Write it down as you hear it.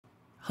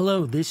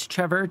Hello, this is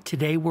Trevor.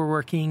 Today we're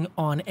working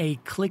on a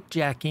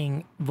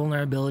clickjacking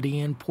vulnerability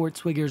in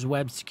PortSwigger's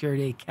Web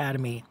Security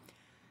Academy.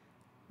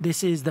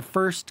 This is the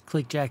first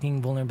clickjacking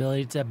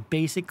vulnerability. It's a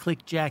basic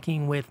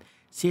clickjacking with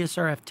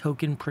CSRF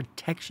token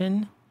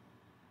protection.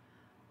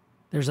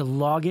 There's a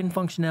login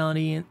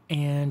functionality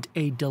and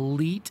a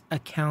delete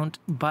account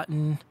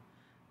button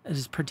that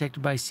is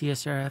protected by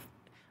CSRF.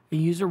 A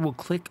user will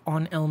click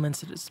on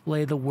elements that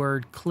display the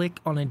word click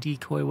on a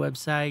decoy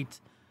website.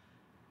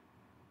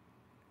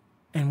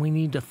 And we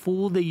need to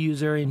fool the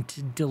user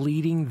into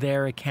deleting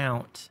their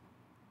account.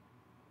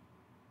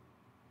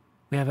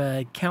 We have an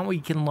account we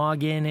can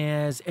log in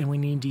as, and we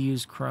need to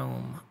use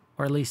Chrome.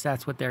 Or at least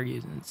that's what they're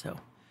using, so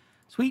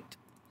sweet.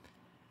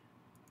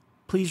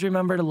 Please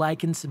remember to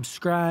like and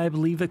subscribe.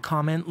 Leave a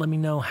comment. Let me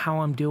know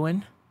how I'm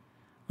doing.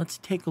 Let's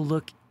take a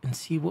look and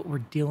see what we're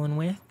dealing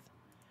with.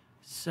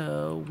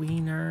 So,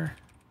 Wiener,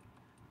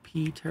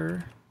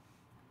 Peter.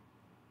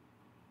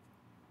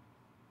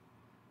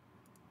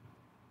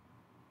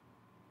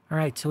 All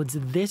right, so it's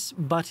this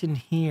button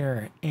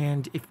here,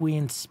 and if we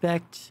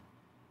inspect,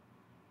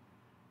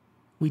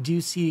 we do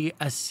see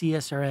a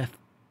CSRF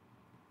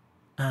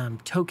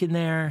token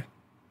there,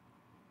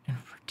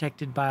 and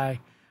protected by,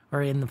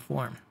 or in the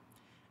form.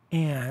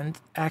 And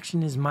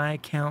action is my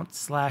account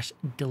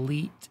 /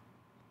 delete.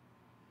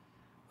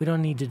 We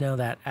don't need to know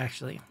that,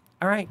 actually.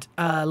 All right,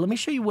 let me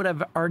show you what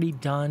I've already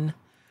done.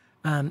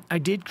 I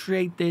did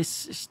create this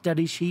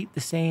study sheet, the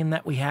same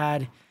that we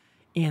had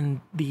in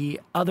the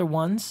other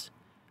ones.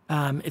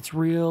 It's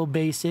real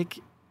basic.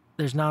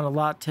 There's not a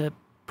lot to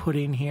put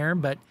in here,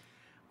 but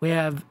we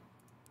have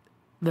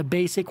the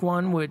basic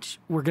one, which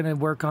we're going to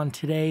work on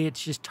today.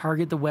 It's just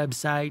target the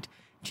website,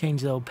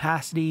 change the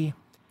opacity.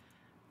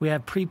 We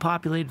have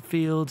pre-populated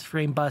fields,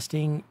 frame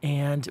busting,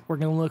 and we're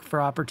going to look for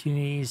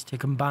opportunities to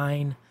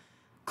combine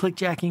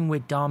clickjacking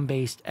with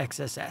DOM-based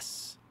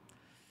XSS.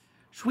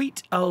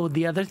 Sweet. Oh,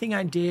 the other thing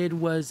I did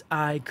was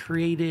I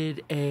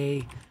created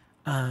a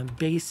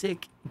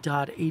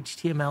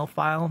basic.html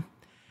file.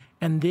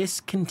 And this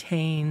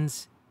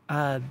contains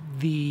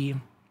the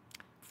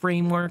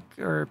framework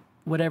or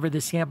whatever,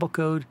 the sample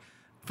code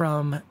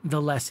from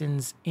the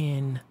lessons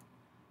in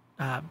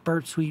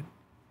Burp Suite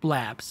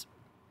Labs.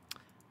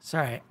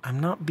 Sorry, I'm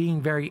not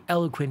being very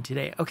eloquent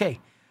today. Okay,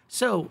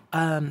 so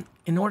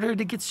in order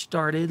to get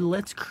started,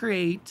 let's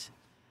create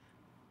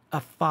a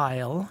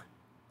file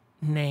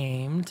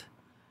named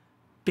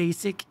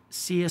basic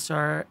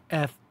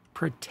CSRF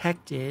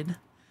protected.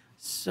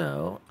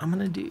 So I'm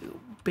going to do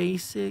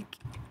basic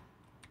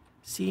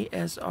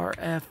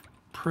CSRF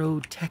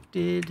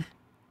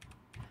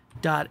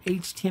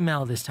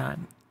protected.html this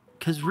time,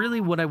 because really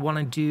what I want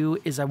to do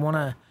is I want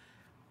to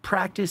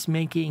practice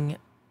making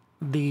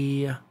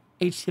the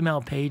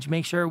HTML page,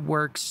 make sure it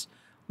works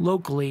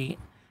locally,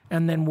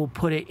 and then we'll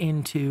put it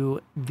into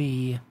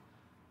the,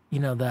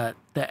 the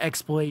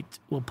exploit.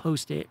 We'll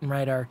post it and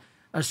write a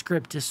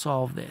script to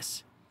solve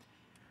this.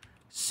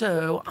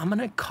 So I'm going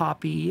to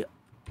copy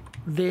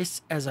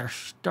this as our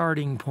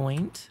starting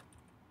point.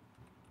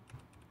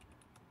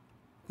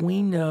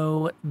 We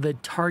know the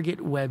target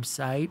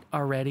website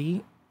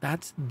already.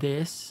 That's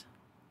this.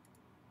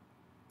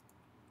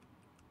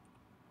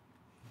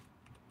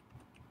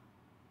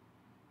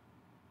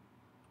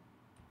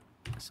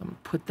 So I'm going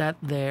to put that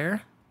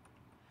there.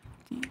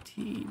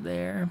 DT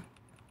there.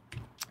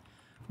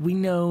 We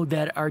know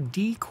that our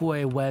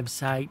decoy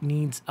website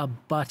needs a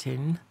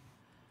button,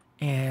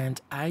 and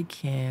I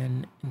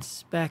can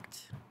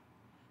inspect,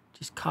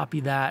 just copy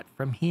that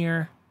from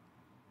here.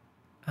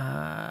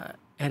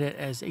 Edit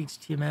as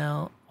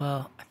HTML.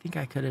 Well, I think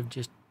I could have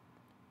just,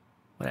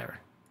 whatever.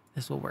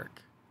 This will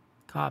work.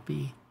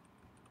 Copy.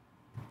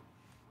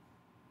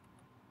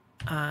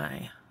 All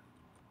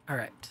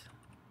right.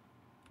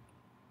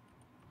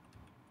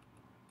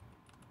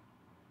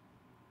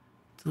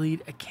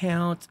 Delete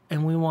account,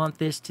 and we want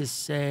this to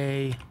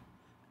say,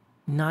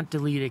 not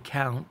delete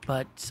account,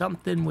 but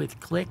something with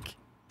click.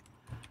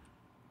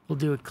 We'll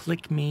do a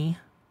click me.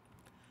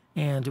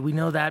 And we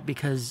know that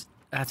because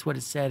that's what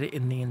it said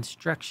in the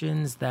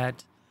instructions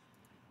that,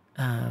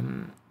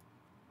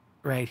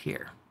 right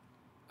here.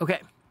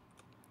 Okay.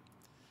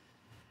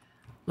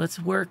 Let's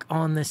work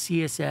on the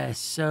CSS.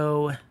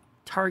 So,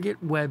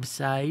 target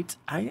website.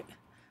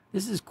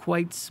 This is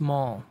quite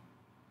small.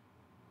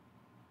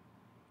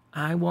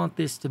 I want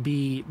this to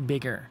be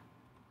bigger.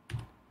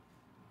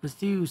 Let's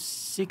do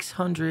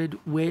 600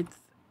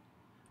 width.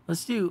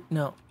 Let's do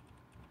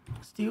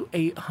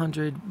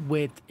 800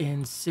 width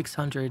and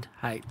 600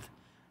 height.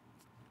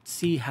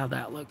 See how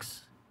that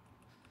looks.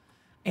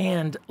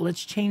 And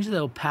let's change the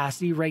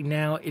opacity. Right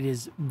now it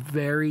is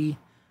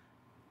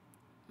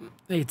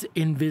it's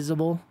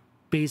invisible,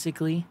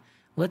 basically.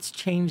 Let's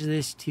change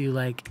this to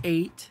like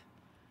 8.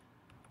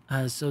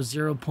 So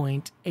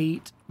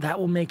 0.8. That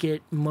will make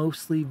it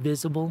mostly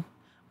visible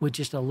with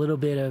just a little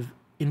bit of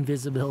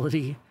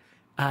invisibility.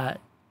 And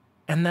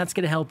that's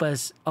going to help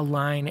us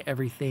align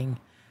everything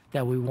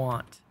that we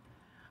want.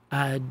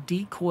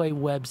 Decoy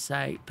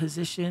website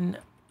position.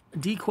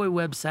 Decoy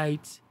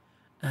websites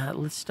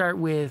Let's start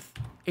with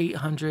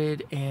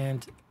 800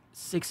 and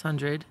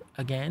 600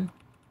 again.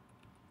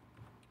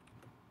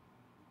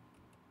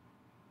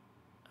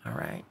 All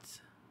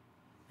right.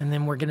 And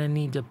then we're going to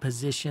need to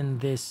position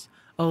this.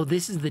 Oh,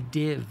 this is the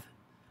div.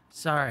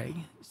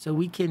 Sorry. So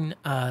we can,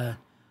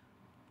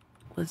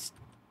 let's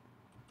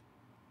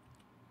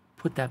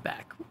put that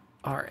back.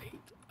 All right.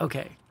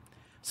 Okay.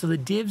 So the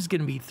div's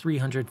going to be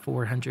 300,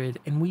 400,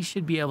 and we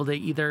should be able to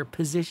either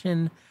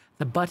position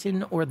the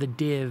button or the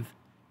div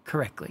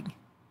correctly.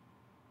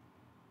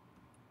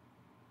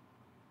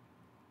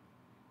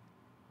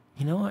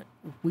 You know what?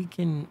 We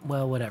can,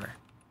 well, whatever.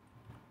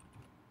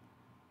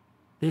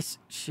 This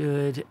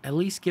should at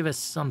least give us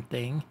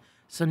something.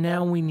 So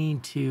now we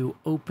need to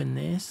open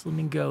this. Let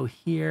me go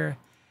here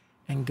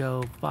and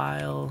go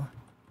File.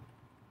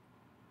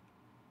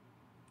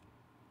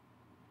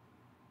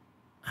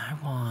 I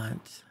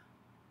want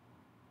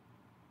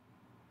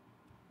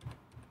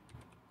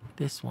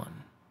this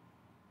one.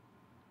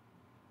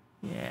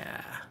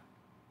 Yeah.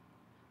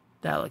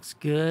 That looks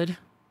good.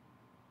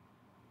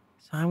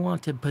 So I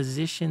want to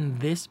position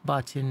this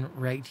button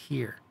right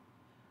here.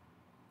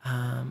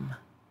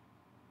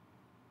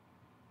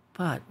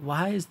 But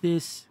why is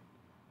this?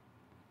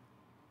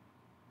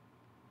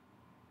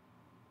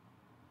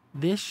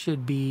 This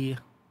should be.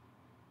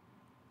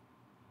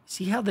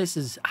 See how this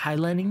is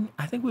highlighting?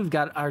 I think we've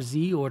got our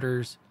Z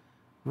orders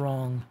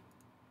wrong.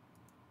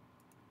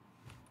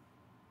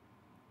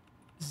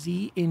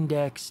 Z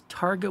index,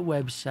 target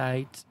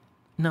website.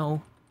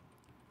 No,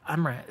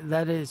 I'm right.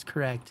 That is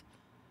correct.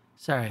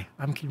 Sorry,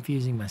 I'm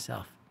confusing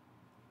myself.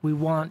 We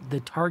want the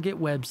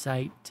target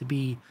website to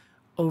be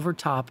over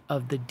top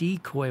of the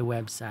decoy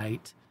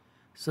website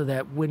so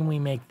that when we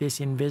make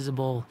this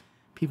invisible,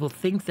 people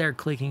think they're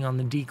clicking on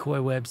the decoy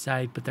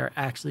website, but they're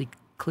actually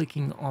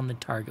clicking on the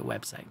target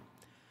website.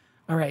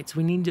 All right, so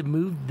we need to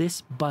move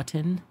this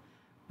button.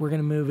 We're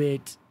going to move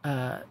it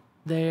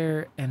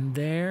there and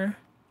there.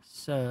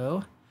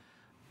 So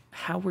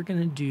how we're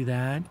going to do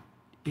that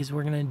is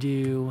we're going to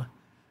do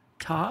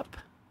top.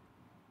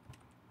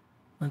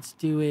 Let's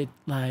do it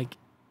like,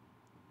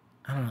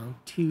 I don't know,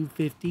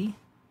 250.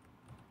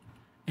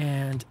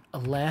 And a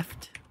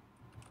left.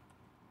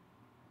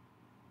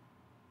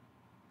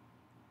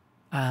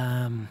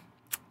 I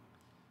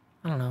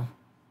don't know,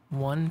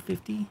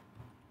 150.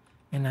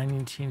 And I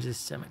need to change this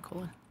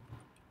semicolon.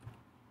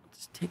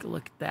 Let's take a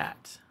look at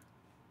that.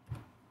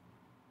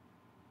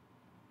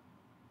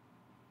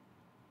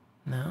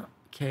 No.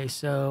 Okay,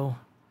 so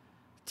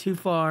too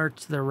far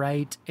to the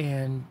right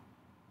and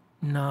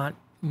not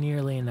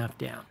nearly enough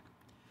down.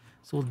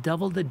 So we'll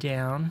double the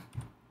down,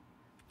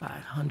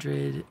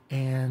 500,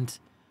 and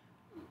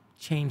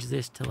change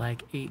this to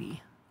like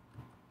 80.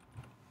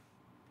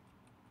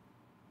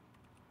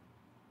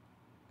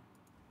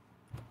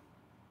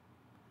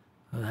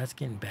 Oh, that's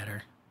getting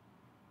better.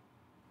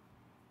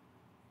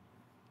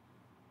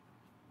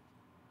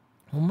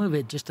 We'll move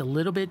it just a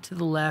little bit to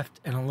the left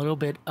and a little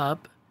bit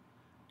up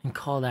and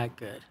call that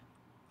good.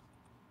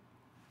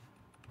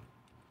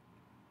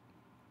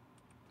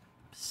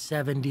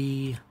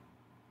 70,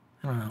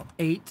 I don't know,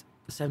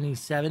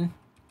 77.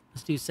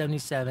 Let's do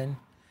 77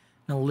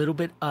 and a little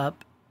bit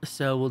up.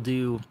 So we'll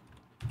do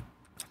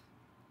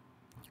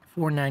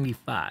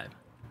 495.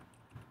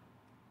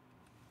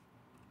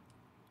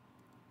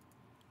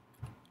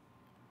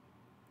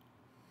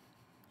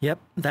 Yep,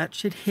 that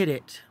should hit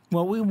it.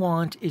 What we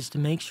want is to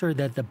make sure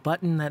that the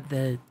button that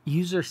the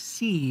user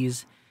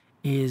sees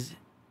is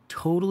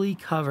totally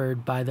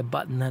covered by the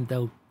button that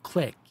they'll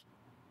click.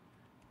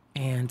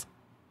 And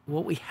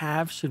what we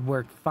have should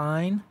work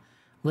fine.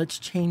 Let's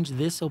change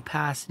this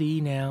opacity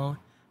now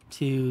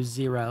to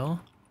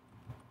 0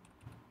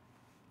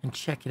 and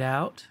check it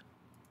out.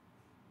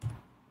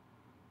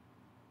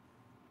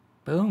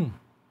 Boom.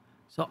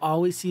 So all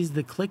we see is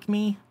the click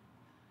me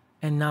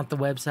and not the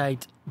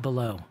website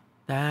below.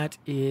 That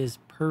is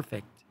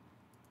perfect.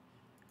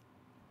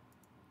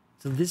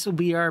 So this will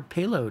be our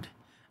payload.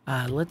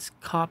 Let's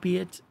copy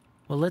it.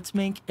 Well, let's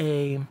make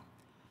a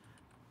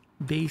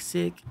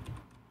basic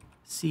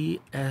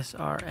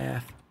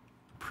CSRF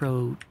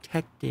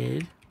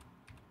protected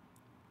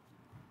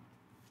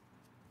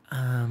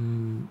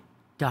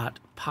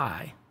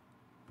 .py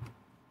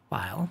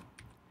file.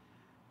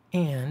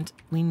 And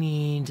we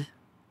need,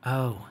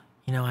 oh,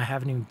 you know, I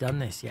haven't even done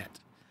this yet.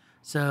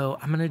 So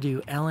I'm going to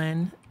do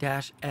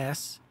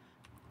ln-s,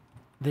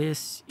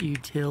 this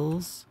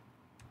utils,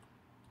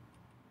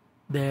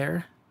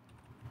 there,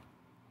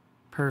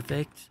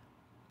 perfect,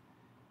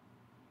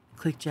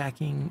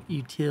 clickjacking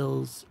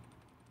utils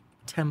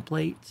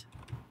template,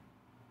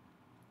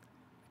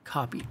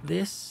 copy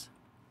this,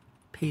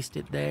 paste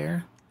it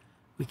there.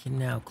 We can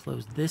now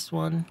close this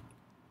one.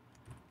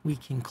 We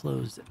can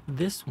close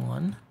this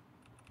one.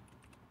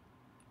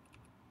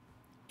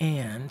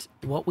 And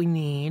what we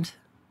need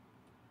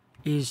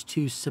is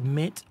to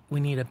submit.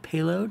 We need a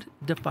payload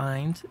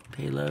defined,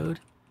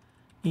 payload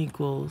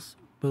equals,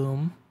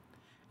 boom.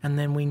 And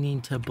then we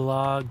need to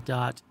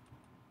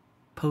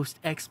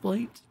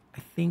blog.postexploit. I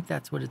think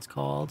that's what it's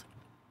called.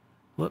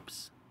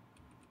 Whoops.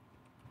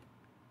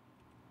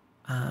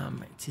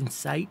 It's in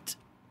site,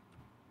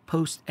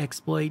 post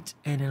exploit,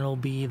 and it'll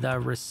be the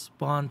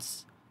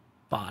response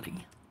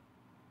body.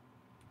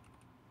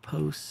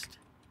 Post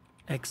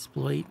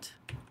exploit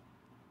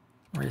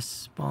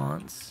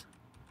response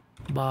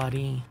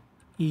body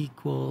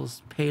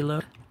equals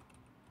payload.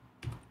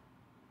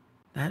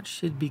 That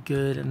should be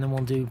good, and then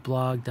we'll do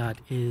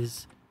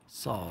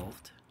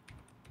blog.isSolved.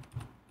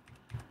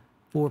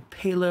 For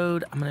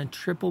payload, I'm going to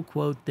triple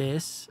quote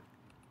this,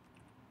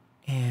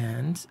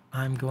 and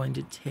I'm going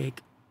to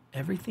take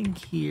everything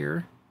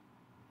here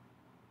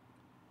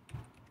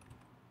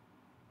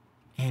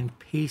and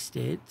paste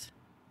it.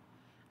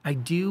 I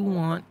do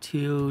want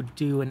to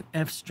do an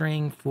F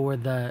string for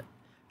the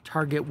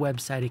target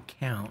website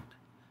account,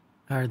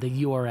 or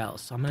the URL.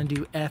 So I'm going to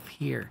do F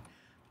here.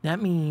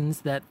 That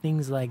means that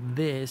things like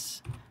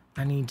this,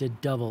 I need to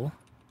double.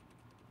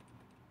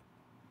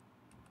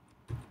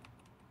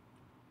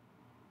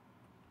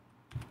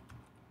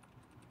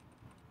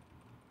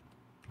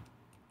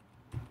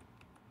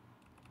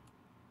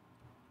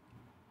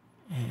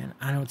 And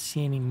I don't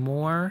see any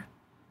more.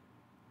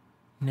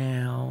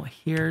 Now,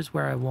 here's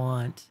where I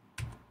want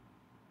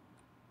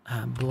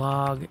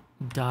blog.base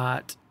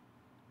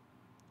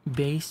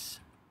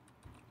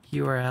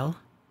URL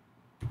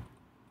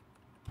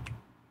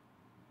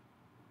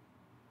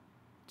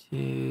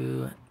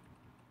to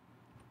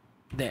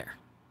there.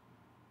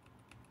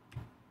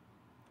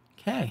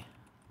 Okay.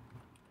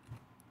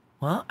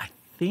 Well, I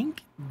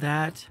think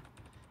that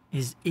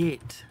is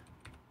it.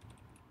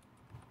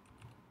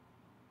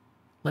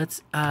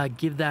 Let's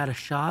give that a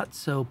shot.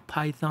 So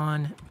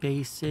Python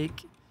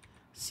basic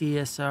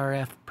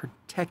CSRF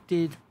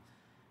protected,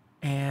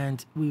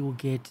 and we will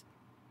get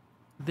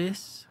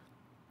this.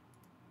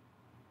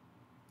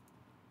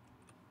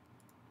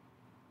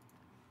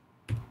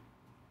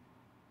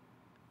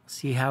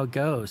 See how it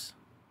goes.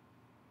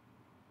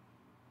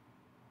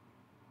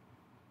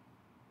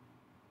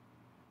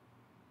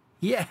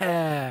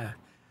 Yeah,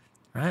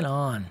 right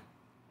on.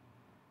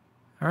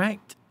 All right,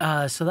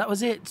 so that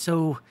was it.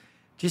 So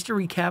just to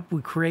recap,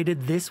 we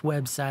created this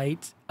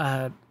website,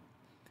 and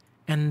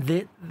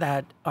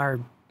that our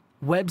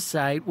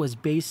website was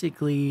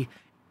basically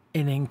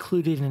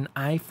included an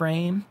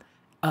iframe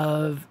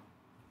of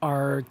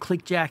our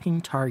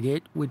clickjacking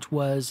target, which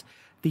was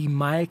the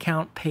My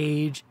Account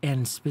page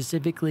and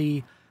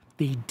specifically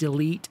the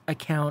delete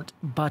account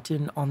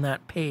button on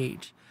that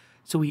page.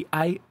 So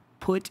I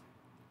put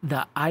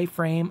the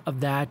iframe of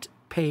that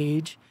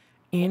page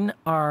in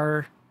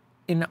our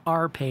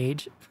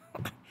page.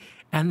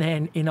 And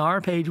then in our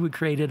page, we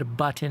created a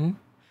button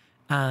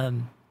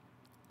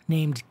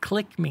named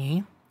Click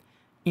Me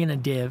in a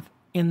div.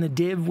 In the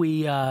div,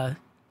 we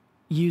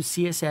use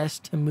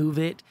CSS to move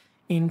it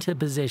into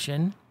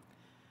position.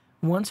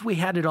 Once we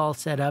had it all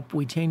set up,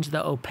 we changed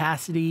the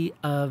opacity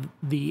of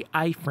the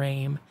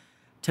iframe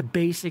to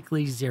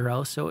basically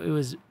 0. So it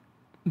was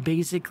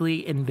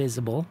basically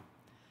invisible.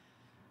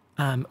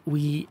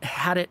 We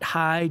had it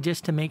high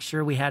just to make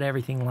sure we had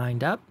everything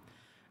lined up.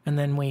 And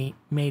then we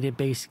made it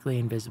basically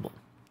invisible.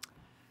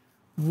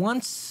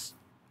 Once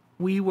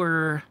we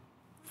were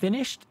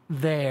finished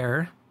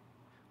there,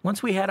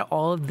 once we had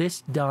all of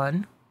this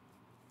done,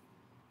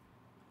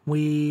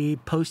 we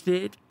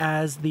posted it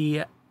as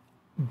the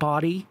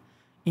body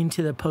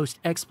into the post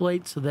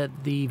exploit so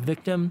that the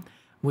victim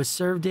was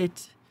served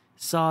it,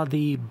 saw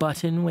the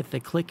button with the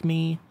click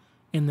me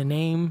in the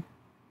name,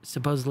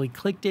 supposedly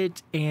clicked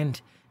it,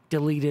 and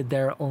deleted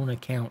their own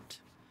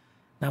account.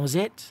 That was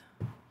it.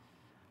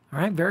 All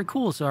right, very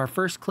cool. So our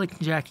first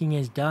clickjacking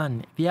is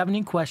done. If you have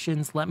any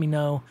questions, let me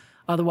know.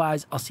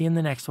 Otherwise, I'll see you in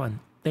the next one.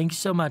 Thank you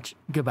so much.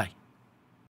 Goodbye.